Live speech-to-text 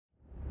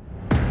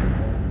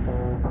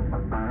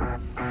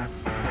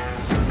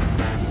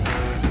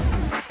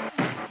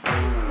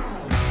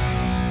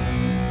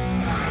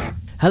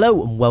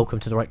Hello and welcome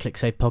to the Right Click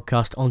Save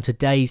podcast. On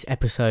today's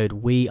episode,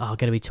 we are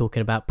going to be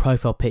talking about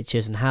profile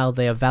pictures and how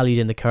they are valued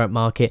in the current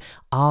market.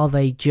 Are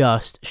they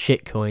just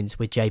shitcoins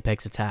with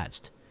JPEGs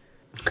attached?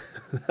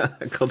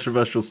 A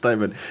controversial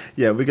statement.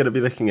 Yeah, we're going to be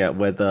looking at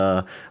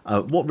whether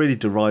what really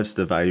derives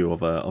the value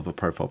of a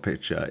profile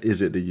picture.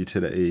 Is it the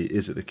utility?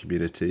 Is it the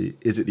community?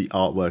 Is it the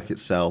artwork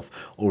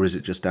itself? Or is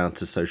it just down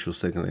to social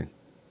signaling?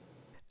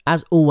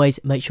 As always,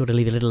 make sure to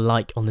leave a little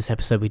like on this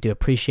episode. We do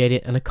appreciate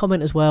it. And a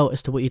comment as well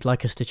as to what you'd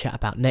like us to chat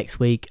about next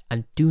week.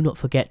 And do not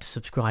forget to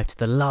subscribe to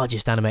the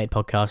largest animated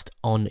podcast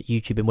on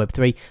YouTube and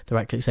Web3, the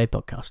Right Click Save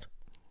podcast.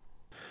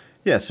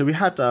 Yeah, so we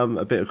had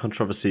a bit of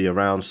controversy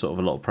around sort of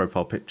a lot of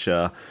profile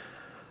picture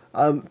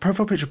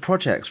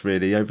projects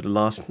really over the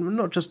last,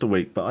 not just a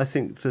week, but I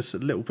think there's a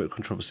little bit of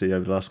controversy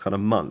over the last kind of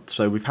month.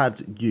 So we've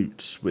had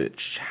Utes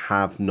which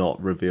have not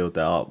revealed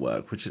their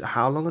artwork, which is,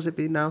 how long has it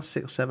been now?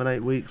 6, 7, 8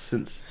 weeks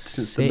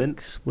since the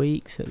mint? 6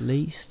 weeks at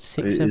least.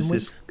 6, 7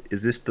 weeks.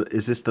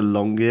 Is this the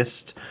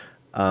longest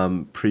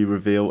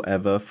pre-reveal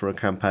ever for a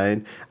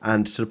campaign?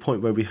 And to the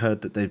point where we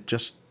heard that they've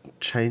just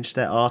changed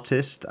their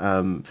artist,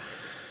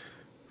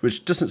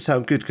 which doesn't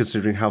sound good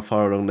considering how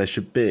far along they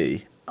should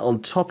be. On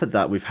top of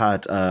that, we've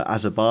had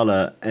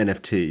Azurbala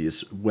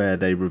NFTs where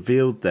they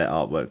revealed their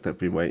artwork they've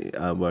been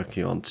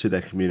working on to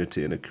their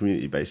community, and the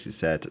community basically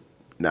said,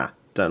 nah,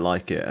 don't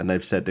like it, and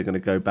they've said they're going to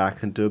go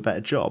back and do a better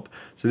job.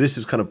 So this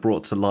is kind of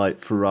brought to light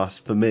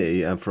for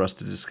me, and for us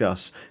to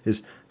discuss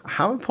is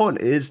how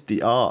important is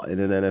the art in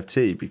an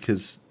NFT,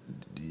 because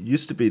it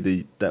used to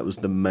be that was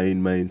the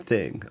main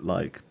thing,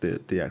 like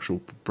the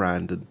actual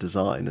brand and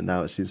design, and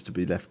now it seems to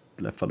be left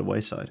by the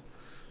wayside.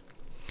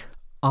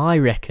 I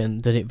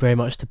reckon that it very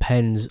much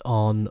depends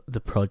on the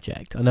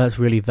project. I know it's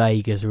really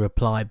vague as a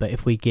reply, but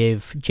if we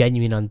give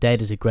Genuine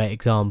Undead as a great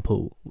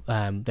example,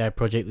 their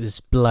project was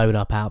blown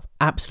up out of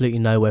absolutely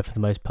nowhere for the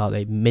most part.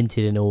 They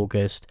minted in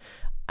August,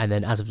 and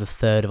then as of the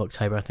 3rd of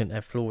October, I think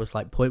their floor was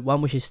like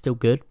 0.1, which is still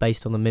good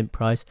based on the mint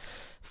price.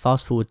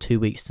 Fast forward 2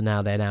 weeks to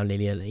now, they're now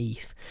nearly an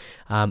ETH.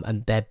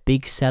 And their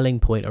big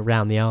selling point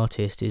around the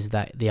artist is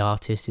that the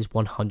artist is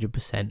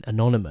 100%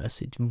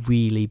 anonymous. It's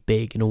really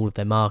big in all of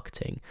their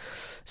marketing.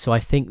 So I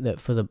think that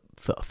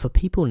for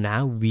people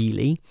now,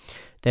 really,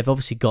 they've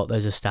obviously got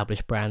those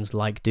established brands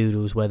like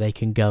Doodles where they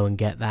can go and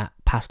get that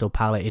pastel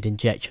paletted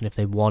injection if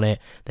they want it.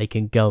 They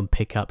can go and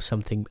pick up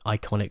something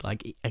iconic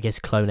like, I guess,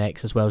 Clone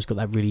X as well. It's got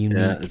that really unique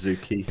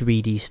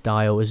 3D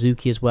style.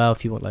 Azuki as well,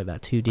 if you want like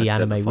that 2D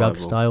anime rug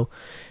style.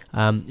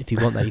 If you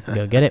want that, you can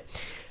go and get it.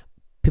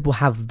 People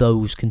have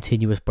those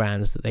continuous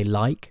brands that they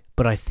like,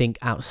 but I think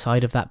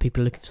outside of that,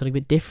 people are looking for something a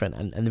bit different.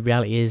 And the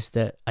reality is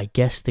that I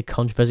guess the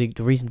controversy,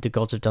 the reason the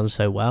gods have done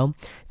so well,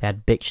 they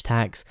had bitch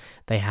tax,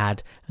 they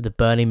had the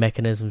burning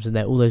mechanisms, and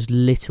they're all those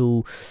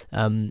little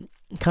kind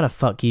of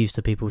fuck yous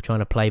to people trying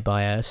to play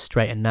by a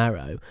straight and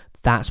narrow.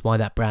 That's why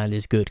that brand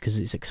is good, because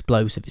it's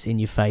explosive, it's in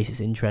your face, it's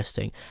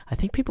interesting. I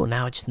think people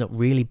now are just not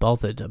really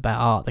bothered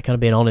about art. They're kind of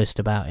being honest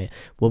about it.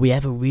 Were we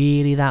ever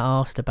really that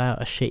asked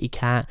about a shitty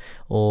cat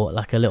or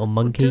like a little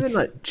monkey? Doing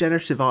like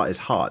generative art is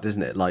hard,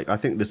 isn't it? Like, I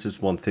think this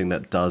is one thing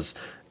that does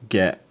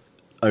get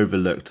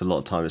overlooked a lot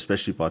of time,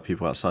 especially by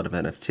people outside of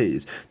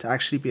NFTs, to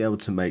actually be able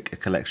to make a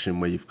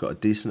collection where you've got a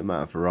decent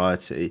amount of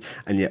variety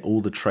and yet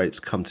all the traits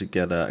come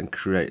together and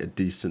create a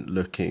decent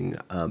looking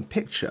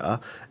picture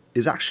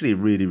is actually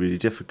really, really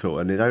difficult.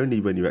 And it only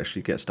when you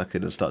actually get stuck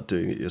in and start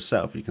doing it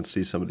yourself, you can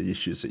see some of the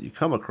issues that you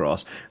come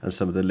across and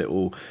some of the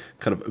little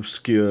kind of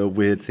obscure,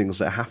 weird things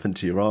that happen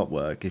to your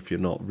artwork if you're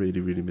not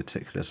really, really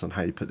meticulous on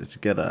how you put it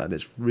together. And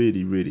it's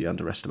really, really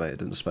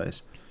underestimated in the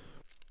space.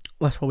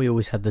 That's why we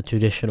always had the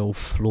traditional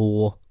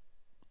floor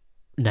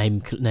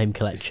name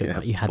collection. Yeah,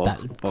 like you had that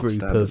group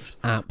standards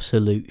of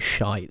absolute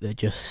shite that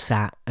just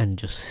sat and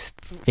just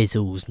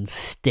fizzles and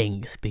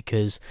stinks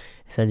because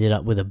it's ended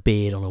up with a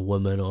beard on a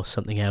woman or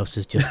something else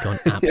has just gone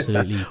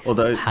absolutely yeah.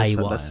 Although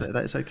haywire.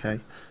 That's okay.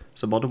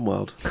 It's a modern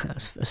world.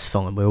 That's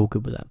fine. We're all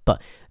good with that.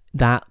 But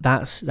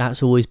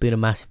that's always been a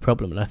massive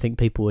problem, and I think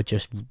people are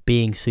just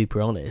being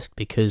super honest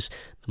because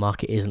the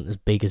market isn't as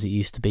big as it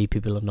used to be.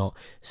 People are not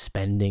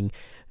spending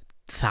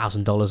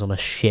 $1,000 on a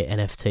shit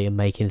NFT and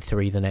making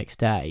 3 the next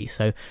day.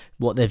 So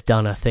what they've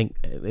done, I think,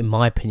 in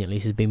my opinion at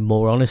least, is been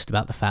more honest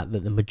about the fact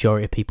that the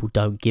majority of people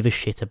don't give a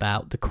shit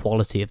about the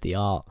quality of the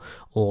art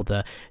or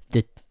the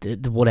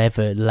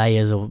whatever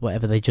layers or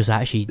whatever. They just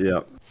actually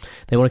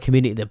they want a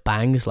community that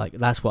bangs. Like,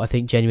 that's what I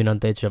think Genuine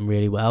Undead's done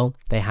really well.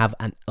 They have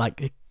and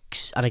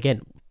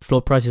again,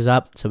 floor price is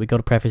up, so we got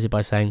to preface it by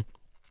saying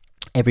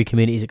every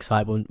community is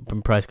excited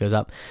when price goes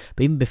up.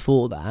 But even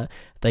before that,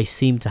 they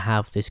seem to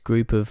have this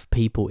group of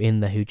people in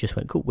there who just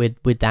went, cool,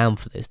 we're down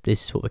for this.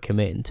 This is what we're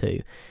committing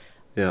to.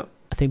 Yeah.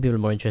 I think people are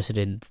more interested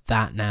in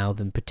that now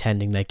than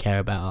pretending they care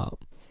about art.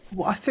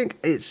 Well, I think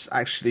it's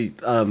actually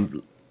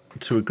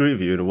to agree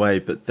with you in a way,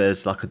 but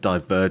there's like a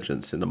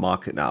divergence in the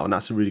market now, and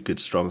that's a really good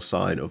strong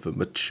sign of a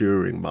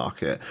maturing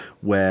market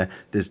where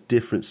there's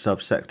different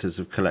subsectors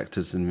of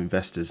collectors and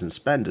investors and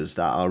spenders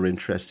that are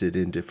interested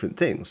in different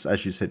things.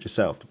 As you said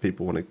yourself, the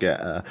people want to get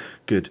a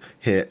good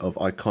hit of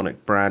iconic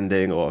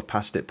branding or a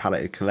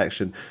palette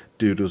collection.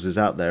 Doodles is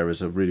out there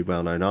as a really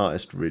well-known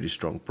artist, really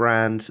strong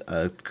brand,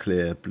 a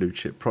clear blue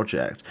chip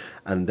project.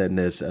 And then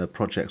there's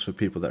projects for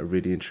people that are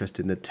really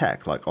interested in the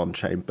tech, like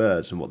On-Chain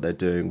Birds and what they're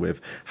doing with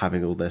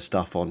having all their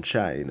stuff on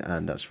chain.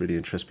 And that's really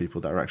interests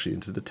people that are actually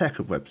into the tech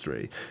of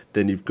Web3.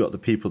 Then you've got the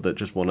people that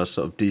just want to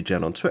sort of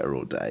degen on Twitter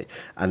all day.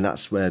 And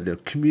that's where the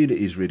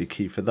community is really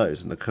key for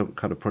those. And the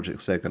kind of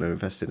projects they're going to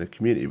invest in a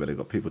community where they've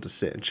got people to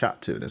sit and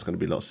chat to. And there's going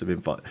to be lots of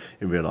invite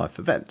in real life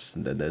events.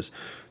 And then there's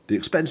the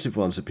expensive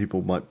ones that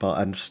people might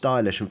buy, and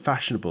stylish and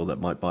fashionable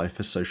that might buy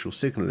for social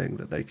signaling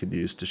that they can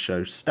use to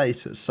show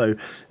status. So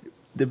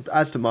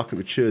as the market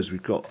matures,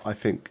 we've got, I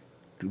think,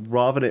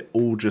 rather than it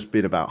all just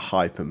being about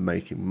hype and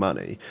making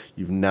money,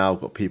 you've now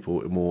got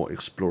people more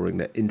exploring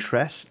their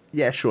interests.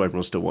 Yeah, sure,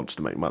 everyone still wants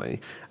to make money,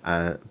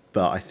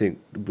 but I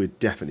think we're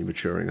definitely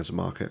maturing as a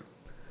market.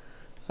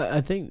 I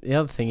think the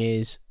other thing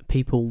is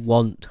people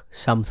want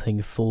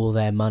something for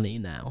their money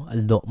now a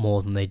lot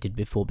more than they did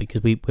before,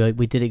 because we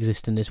did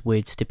exist in this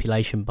weird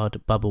stipulation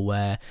bubble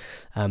where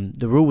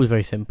the rule was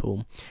very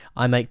simple.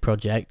 I make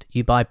project,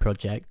 you buy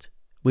project,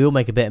 we all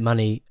make a bit of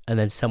money, and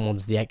then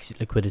someone's the exit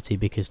liquidity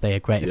because they are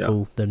greater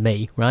fool than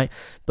me, right?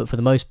 But for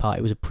the most part,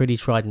 it was a pretty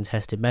tried and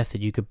tested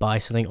method. You could buy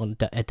something on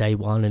day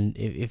one, and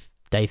if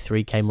day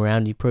 3 came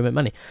around, you probably make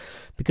money.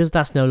 Because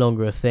that's no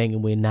longer a thing,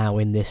 and we're now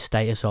in this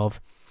status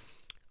of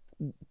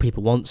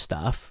people want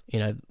stuff, you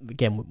know,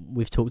 again,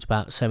 we've talked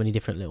about so many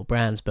different little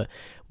brands, but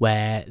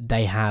where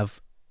they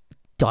have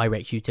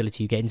direct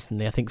utility you get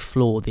instantly. I think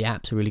Floor, the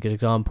app's a really good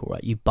example,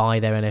 right? You buy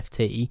their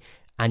NFT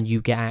and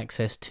you get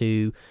access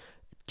to,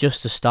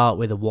 just to start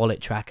with, a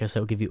wallet tracker, so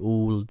it'll give you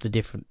all the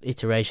different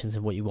iterations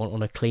of what you want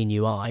on a clean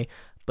UI,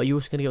 but you're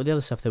also going to get all the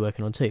other stuff they're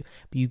working on too.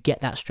 But you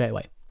get that straight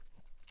away.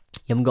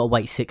 You haven't got to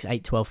wait 6,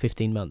 8, 12,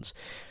 15 months.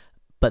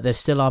 But there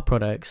still are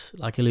products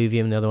like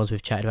Illuvium and the other ones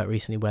we've chatted about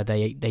recently where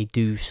they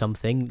do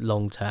something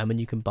long term, and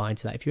you can buy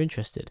into that if you're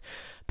interested.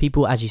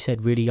 People, as you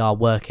said, really are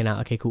working out,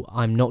 okay, cool,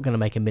 I'm not going to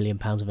make £1 million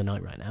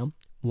overnight right now.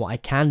 What I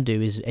can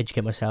do is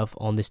educate myself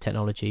on this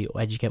technology,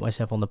 or educate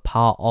myself on the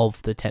part of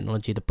the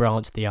technology, the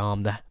branch, the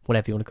arm, the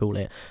whatever you want to call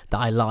it, that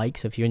I like.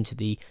 So if you're into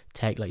the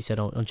tech, like you said,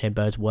 On-Chain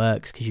Birds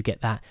works because you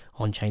get that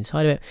on-chain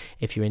side of it.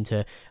 If you're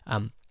into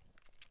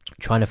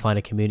trying to find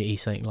a community,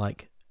 something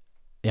like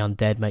the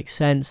Undead makes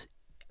sense.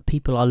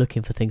 People are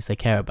looking for things they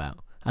care about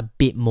a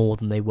bit more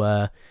than they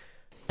were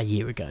a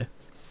year ago.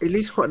 It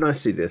leads quite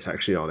nicely, this,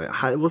 actually, on it.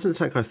 It wasn't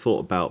something I thought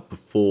about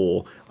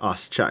before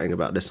us chatting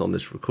about this on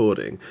this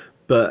recording,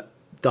 but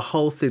the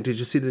whole thing, did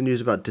you see the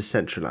news about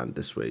Decentraland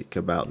this week,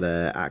 about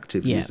their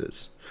active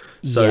users?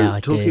 So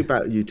talking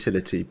about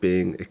utility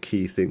being a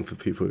key thing for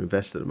people who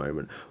invest at the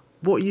moment,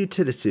 what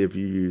utility have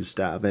you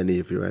used out of any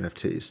of your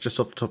NFTs, just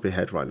off the top of your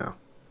head right now?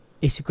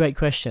 It's a great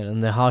question,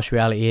 and the harsh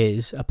reality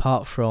is,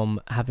 apart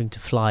from having to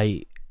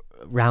fly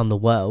around the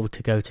world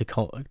to go to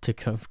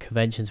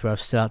conventions where I've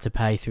still had to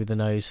pay through the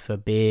nose for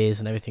beers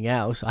and everything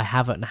else, I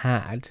haven't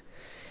had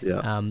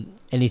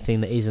anything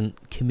that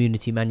isn't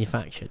community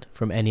manufactured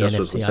from any That's NFT what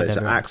I was going to say.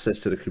 I've ever Access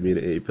to the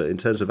community, but in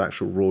terms of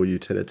actual raw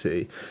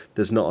utility,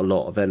 there's not a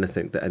lot of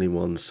anything that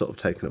anyone's sort of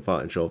taken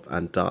advantage of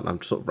and done.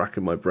 I'm sort of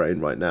racking my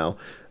brain right now.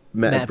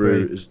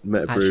 Metabrew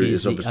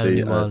is obviously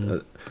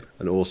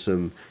an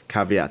awesome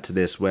caveat to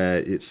this, where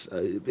it's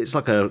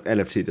like a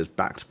NFT that's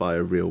backed by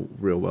a real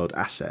world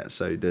asset.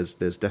 So there's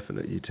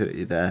definite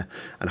utility there,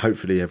 and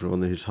hopefully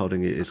everyone who's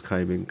holding it is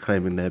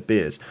claiming their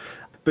beers.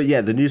 But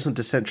yeah, the news on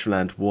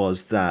Decentraland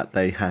was that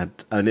they had,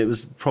 and it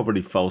was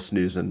probably false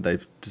news, and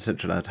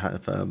Decentraland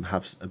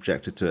have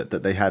objected to it,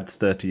 that they had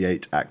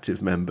 38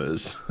 active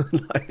members.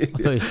 I thought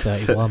it was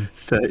 31.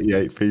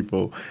 38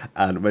 people,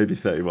 and maybe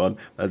 31.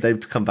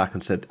 They've come back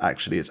and said,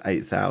 actually, it's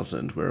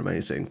 8,000. We're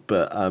amazing.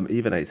 But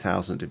even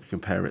 8,000, if you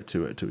compare it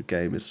to a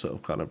game, is sort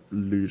of kind of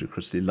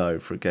ludicrously low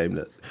for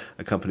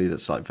a company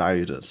that's like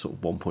valued at sort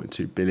of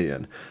 1.2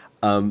 billion.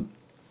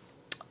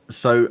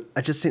 So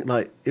I just think,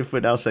 like, if we're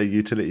now saying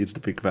utility is the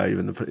big value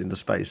in the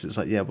space, it's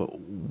like, yeah, but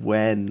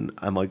when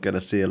am I going to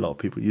see a lot of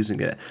people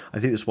using it? I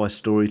think that's why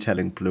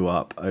storytelling blew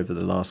up over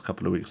the last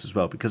couple of weeks as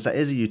well, because that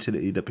is a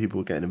utility that people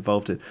are getting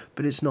involved in,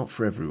 but it's not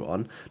for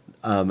everyone,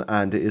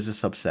 and it is a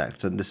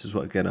subsect. And this is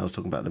what, again, I was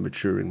talking about, the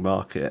maturing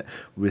market.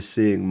 We're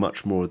seeing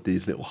much more of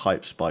these little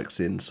hype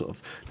spikes in sort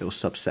of little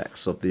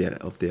subsects of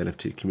the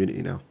NFT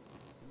community now.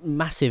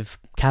 Massive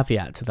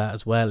caveat to that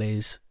as well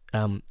is,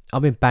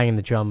 I've been banging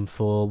the drum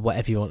for,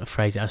 whatever you want to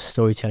phrase it, as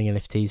storytelling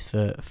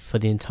NFTs for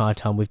the entire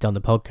time we've done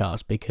the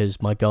podcast, because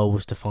my goal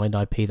was to find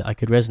IP that I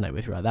could resonate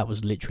with, right? That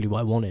was literally what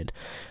I wanted.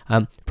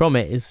 Problem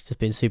is, just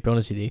being super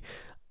honest with you,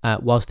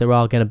 whilst there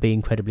are going to be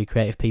incredibly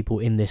creative people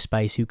in this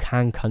space who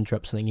can conjure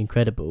up something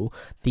incredible,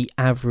 the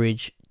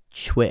average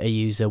Twitter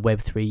user,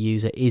 Web3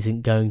 user,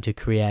 isn't going to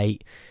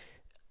create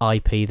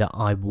IP that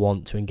I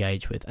want to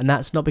engage with, and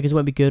that's not because it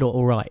won't be good or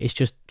all right. It's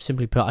just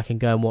simply put, I can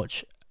go and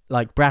watch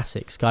like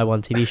Brassic, Sky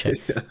One TV show,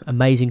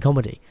 amazing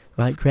comedy,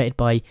 right, created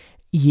by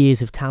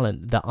years of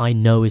talent that I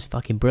know is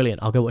fucking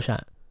brilliant. I'll go watch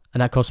that,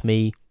 and that cost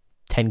me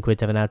 £10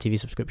 to have an Now TV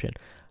subscription.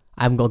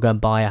 I haven't got to go and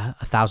buy a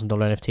 $1,000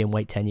 NFT and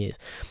wait 10 years.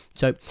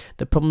 So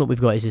the problem that we've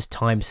got is this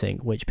time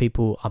sink, which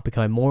people are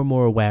becoming more and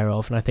more aware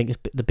of, and I think it's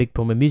the big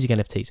problem with music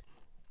NFTs.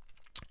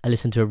 I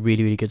listened to a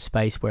really, really good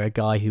space where a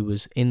guy who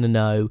was in the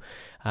know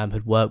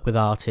had worked with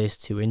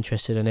artists who were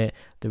interested in it.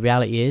 The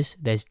reality is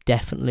there's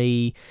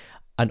definitely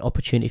an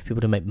opportunity for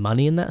people to make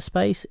money in that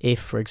space. If,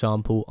 for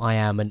example, I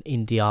am an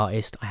indie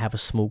artist, I have a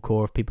small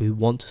core of people who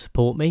want to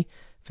support me.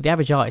 For the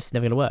average artist, it's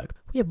never going to work.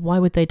 Yeah, why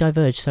would they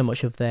diverge so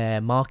much of their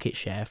market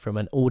share from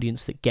an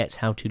audience that gets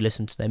how to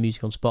listen to their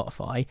music on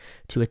Spotify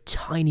to a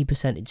tiny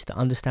percentage that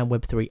understand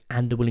Web3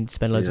 and are willing to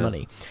spend loads of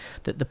money?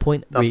 The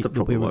point that's the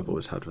problem I've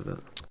always had with it.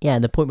 Yeah,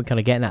 and the point we're kind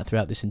of getting at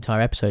throughout this entire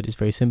episode is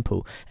very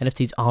simple.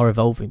 NFTs are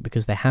evolving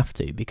because they have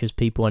to, because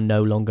people are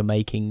no longer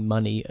making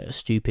money at a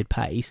stupid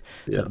pace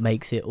that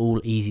makes it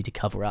all easy to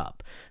cover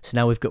up. So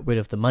now we've got rid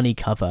of the money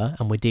cover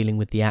and we're dealing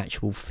with the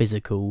actual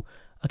physical.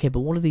 Okay,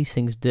 but what do these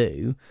things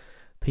do?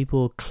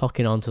 People are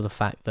clocking on to the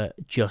fact that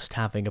just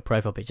having a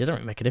profile picture doesn't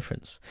really make a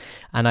difference.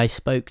 And I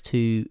spoke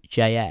to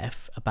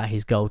JF about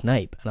his golden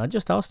ape, and I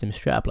just asked him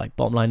straight up, like,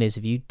 bottom line is,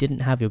 if you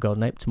didn't have your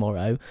golden ape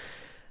tomorrow,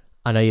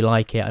 I know you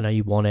like it, I know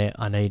you want it,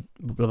 I know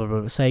blah, blah,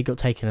 blah, say it got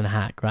taken in a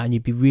hack, right? And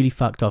you'd be really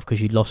fucked off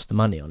because you lost the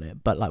money on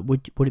it. But, like,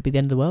 would it be the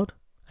end of the world?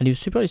 And he was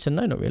surprised. He said,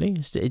 no, not really.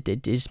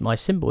 It is my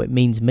symbol. It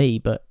means me,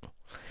 but,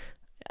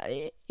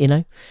 you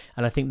know?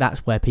 And I think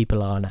that's where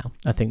people are now.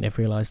 I think they've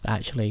realised that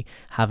actually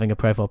having a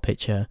profile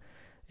picture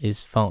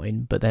is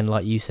fine, but then,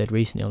 like you said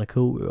recently on a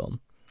call we were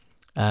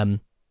on,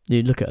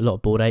 you look at a lot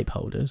of Bored Ape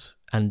holders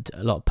and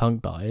a lot of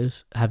punk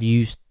buyers have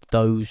used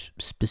those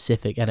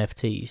specific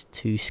NFTs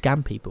to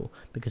scam people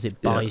because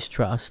it buys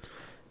trust.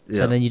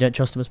 So then you don't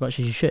trust them as much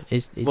as you should.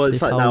 It's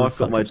like now I've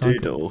got my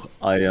doodle.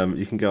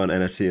 You can go on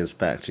NFT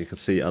Inspect. You can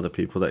see other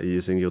people that are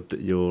using your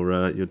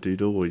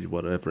doodle or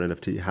whatever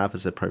NFT you have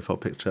as their profile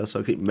picture. So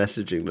I keep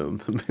messaging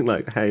them and being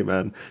like, "Hey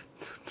man,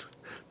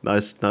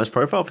 nice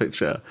profile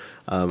picture."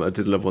 I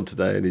did another one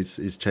today, and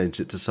he's changed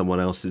it to someone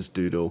else's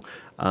doodle.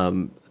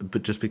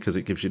 But just because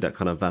it gives you that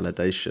kind of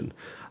validation.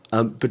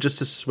 But just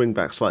to swing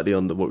back slightly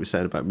on what we were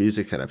saying about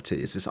music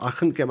NFTs, is I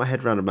couldn't get my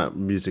head around about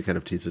music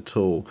NFTs at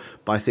all.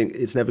 But I think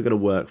it's never going to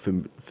work for,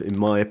 in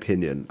my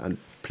opinion, and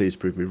please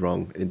prove me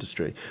wrong,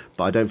 industry.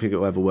 But I don't think it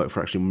will ever work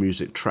for actually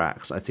music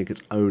tracks. I think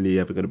it's only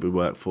ever going to be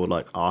work for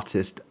like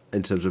artist,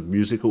 in terms of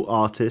musical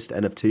artist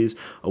NFTs,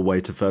 a way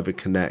to further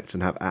connect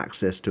and have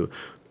access to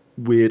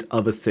weird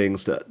other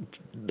things that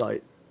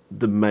like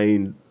the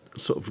main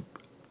sort of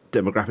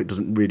demographic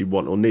doesn't really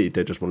want or need.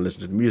 They just want to listen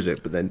to the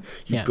music, but then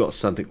you've got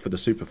something for the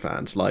super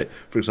fans, like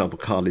for example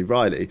Carly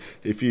Riley.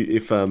 If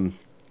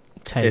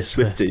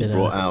Swiftie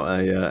brought out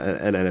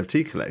an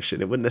NFT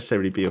collection, it wouldn't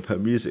necessarily be of her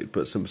music,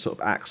 but some sort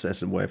of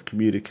access and way of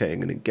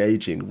communicating and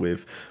engaging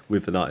with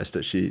an artist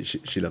that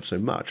she loves so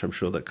much. I'm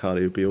sure that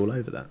Carly would be all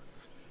over that.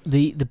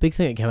 The big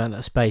thing that came out of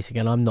that space,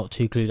 again, I'm not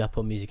too clued up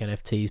on music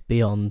NFTs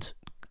beyond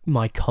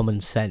my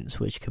common sense,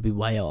 which could be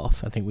way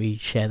off. I think we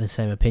share the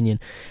same opinion.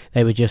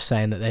 They were just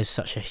saying that there's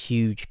such a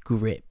huge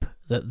grip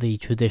that the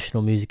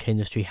traditional music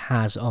industry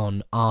has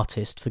on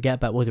artists. Forget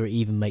about whether it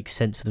even makes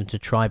sense for them to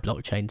try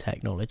blockchain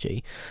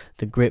technology.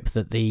 The grip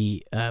that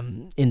the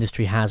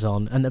industry has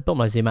on, and the bottom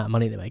line is the amount of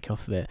money they make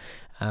off of it.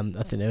 I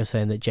think they were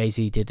saying that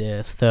Jay-Z did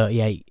a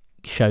 38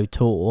 show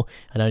tour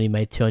and only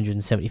made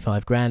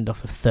 275 grand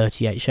off of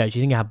 38 shows.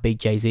 You think how big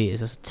Jay-Z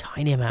is? That's a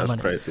tiny amount of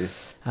money. That's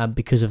crazy.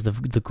 Because of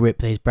the grip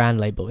that his brand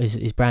label,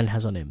 his brand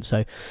has on him.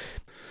 So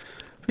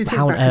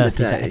how on earth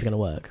is that ever going to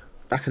work?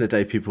 Back in the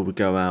day, people would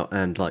go out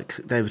and like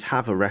they would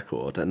have a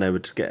record and they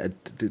would get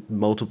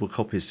multiple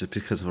copies just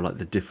because of like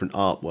the different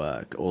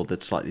artwork or the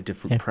slightly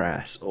different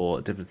press or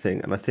a different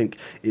thing. And I think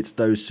it's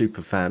those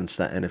super fans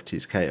that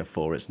NFTs cater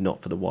for. It's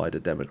not for the wider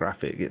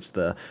demographic. It's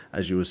the,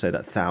 as you would say,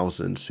 that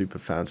 1,000 super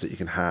fans that you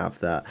can have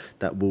that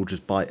will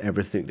just buy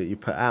everything that you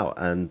put out,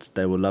 and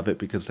they will love it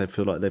because they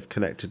feel like they've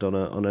connected on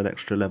an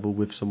extra level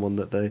with someone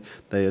that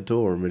they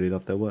adore and really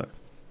love their work.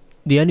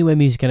 The only way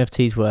music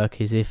NFTs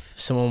work is if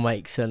someone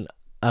makes an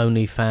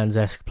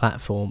OnlyFans-esque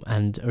platform,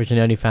 and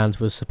originally OnlyFans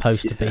was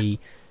supposed to be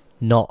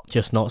not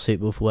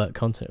suitable for work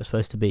content. It was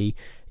supposed to be,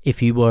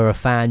 if you were a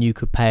fan, you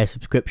could pay a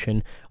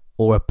subscription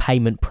or a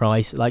payment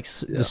price, like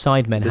the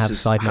Sidemen have Sidemen Plus. This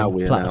is how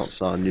we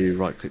announce our new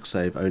right-click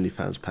save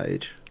OnlyFans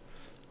page.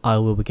 I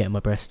will be getting my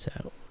breasts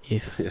out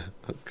if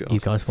you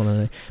guys want to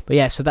know. But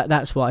yeah, so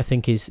that's what I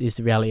think is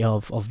the reality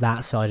of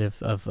that side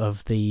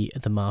of the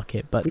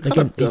market. But we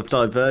again, have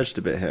diverged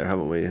a bit here,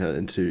 haven't we,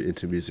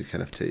 into music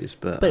NFTs?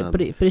 But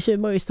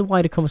it's the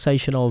wider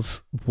conversation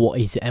of what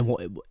is it and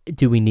what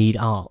do we need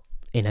art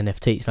in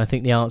NFTs? And I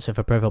think the answer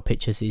for profile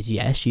pictures is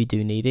yes, you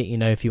do need it. You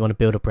know, if you want to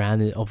build a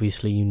brand,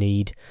 obviously you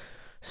need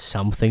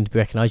something to be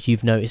recognised.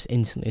 You've noticed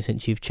instantly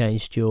since you've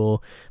changed your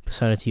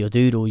persona to your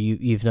doodle,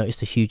 you've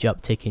noticed a huge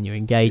uptick in your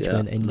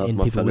engagement and in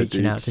people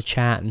reaching out to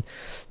chat, and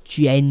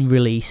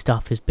generally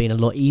stuff has been a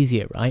lot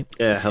easier, right?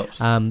 Yeah, it helps.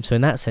 So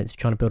in that sense,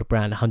 trying to build a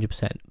brand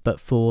 100%. But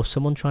for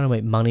someone trying to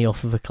make money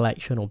off of a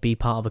collection or be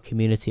part of a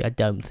community, I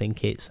don't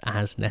think it's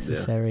as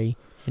necessary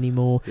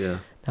anymore. Yeah.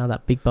 Now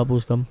that big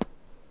bubble's gone.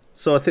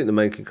 So I think the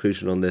main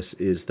conclusion on this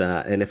is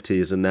that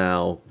NFTs are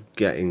now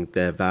getting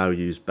their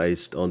values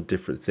based on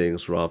different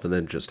things rather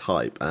than just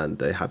hype, and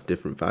they have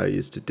different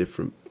values to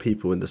different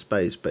people in the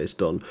space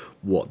based on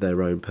what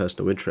their own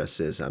personal interest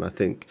is. And I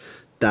think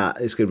that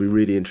is going to be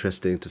really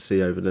interesting to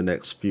see over the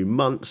next few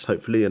months,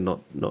 hopefully, and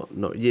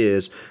not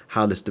years,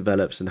 how this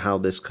develops and how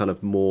this kind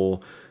of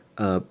more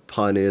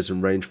pioneers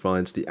and range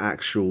finds the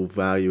actual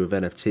value of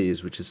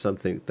NFTs, which is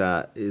something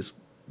that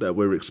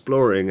we're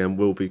exploring and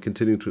will be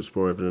continuing to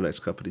explore over the next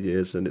couple of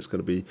years, and it's going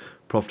to be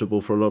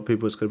profitable for a lot of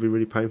people. It's going to be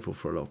really painful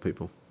for a lot of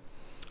people.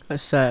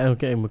 Let's we'll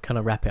kind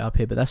of wrap it up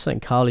here, but that's something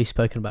Carly's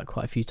spoken about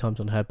quite a few times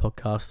on her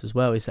podcast as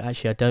well, is that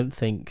actually I don't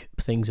think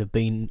things have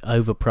been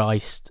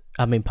overpriced.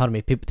 I mean, pardon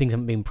me, things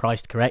haven't been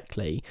priced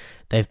correctly.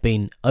 They've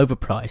been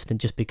overpriced, and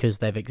just because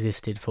they've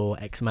existed for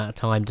X amount of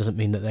time doesn't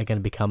mean that they're going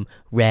to become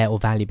rare or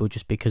valuable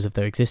just because of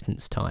their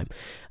existence time.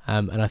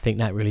 And I think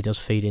that really does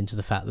feed into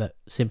the fact that,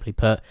 simply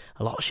put,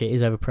 a lot of shit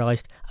is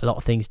overpriced. A lot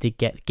of things did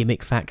get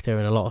gimmick factor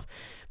and a lot of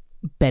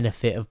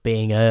benefit of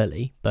being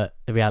early, but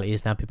the reality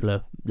is now people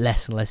are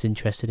less and less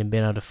interested in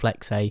being able to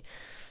flex a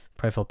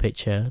profile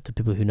picture to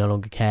people who no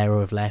longer care or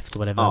have left or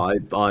whatever.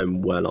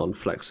 I'm well on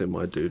flexing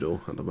my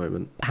doodle at the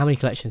moment. How many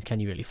collections can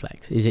you really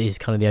flex? Is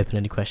kind of the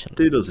open-ended question.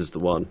 Doodles is the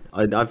one.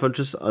 I no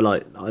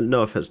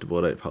offense to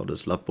Bored Ape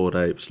holders, love Bored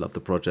Apes, love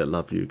the project,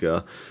 love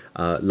Yuga,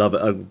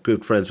 I'm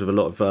good friends with a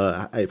lot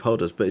of ape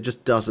holders, but it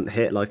just doesn't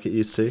hit like it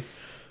used to.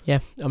 Yeah,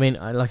 I mean,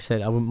 like I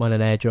said, I wouldn't mind an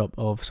airdrop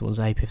of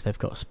someone's ape if they've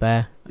got a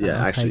spare.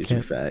 Yeah, actually, to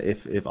be fair,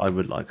 if I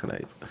would like an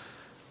ape.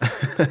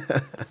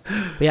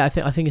 But yeah, I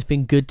think it's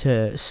been good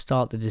to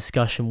start the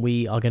discussion.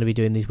 We are going to be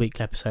doing these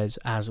weekly episodes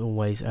as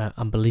always,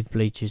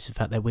 unbelievably, due to the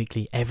fact they're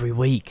weekly every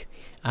week,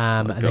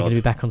 and they're going to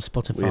be back on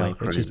Spotify,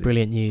 which is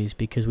brilliant news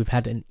because we've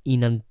had an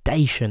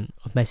inundation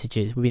of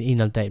messages. We've been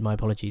inundated, my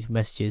apologies, with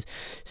messages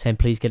saying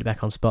please get it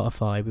back on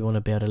Spotify. We want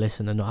to be able to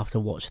listen and not have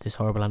to watch this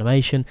horrible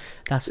animation.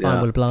 That's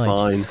fine, we'll oblige.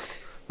 Fine,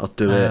 I'll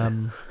do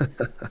it.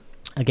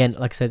 Again,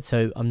 like I said,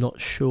 so I'm not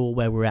sure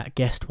where we're at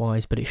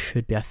guest-wise, but it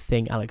should be, I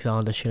think,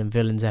 Alexander Shill and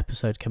Villains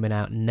episode coming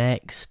out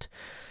next.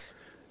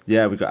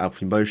 Yeah, we got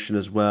Alfie Motion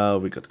as well.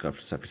 We got the guy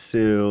from Sappy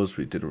Seals.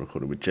 We did a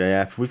recording with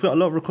JF. We've got a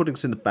lot of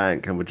recordings in the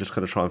bank, and we're just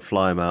going to try and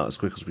fly them out as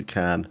quick as we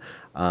can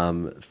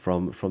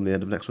from the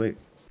end of next week.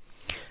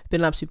 Been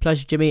an absolute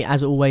pleasure, Jimmy.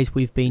 As always,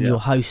 we've been your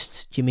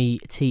hosts, Jimmy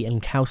T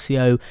and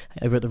Calcio,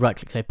 over at the Right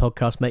Click Say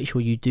podcast. Make sure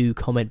you do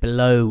comment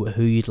below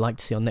who you'd like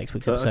to see on next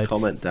week's episode.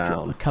 Comment down.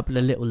 Drop a couple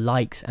of little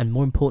likes, and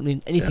more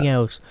importantly, anything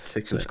else,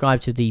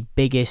 subscribe to the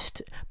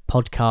biggest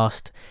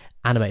podcast,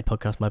 animated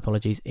podcast, my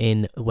apologies,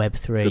 in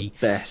Web3. The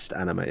best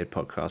animated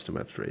podcast in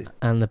Web3.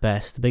 And the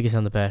best. The biggest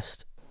and the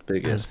best.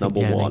 Biggest,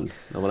 number one.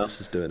 No one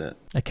else is doing it.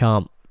 I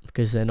can't,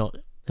 because they're not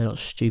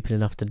stupid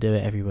enough to do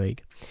it every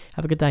week.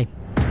 Have a good day.